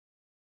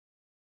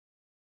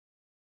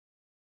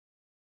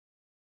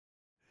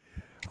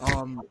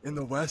In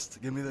the West,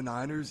 give me the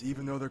Niners,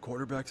 even though their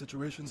quarterback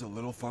situation's a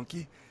little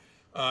funky.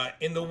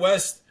 In the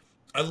West,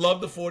 I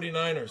love the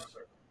 49ers.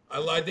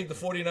 I think the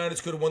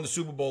 49ers could have won the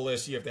Super Bowl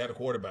last year if they had a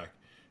quarterback.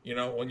 You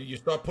know, when you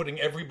start putting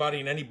everybody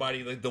and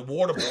anybody, like the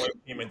water boy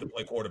came in to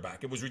play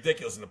quarterback. It was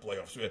ridiculous in the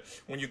playoffs.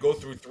 When you go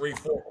through 3,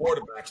 4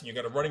 quarterbacks and you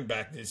got a running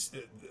back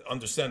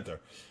under center,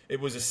 it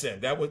was a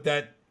sin.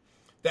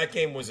 That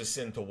game was a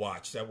sin to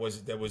watch. That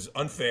was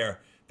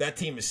unfair. That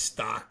team is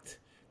stocked.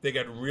 They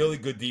got really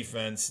good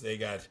defense. They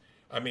got,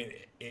 I mean,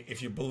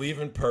 if you believe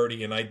in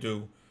Purdy, and I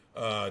do,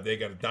 they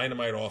got a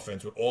dynamite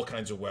offense with all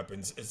kinds of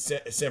weapons.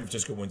 San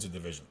Francisco wins the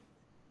division.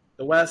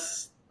 The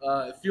West,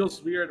 it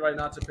feels weird right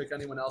not to pick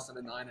anyone else in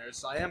the Niners.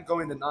 So I am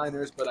going the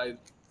Niners, but I'm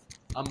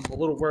a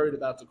little worried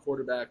about the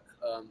quarterback,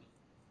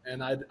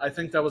 and I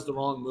think that was the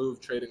wrong move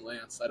trading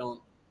Lance. I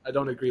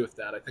don't agree with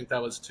that. I think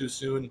that was too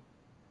soon.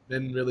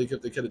 Didn't really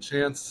give the kid a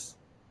chance.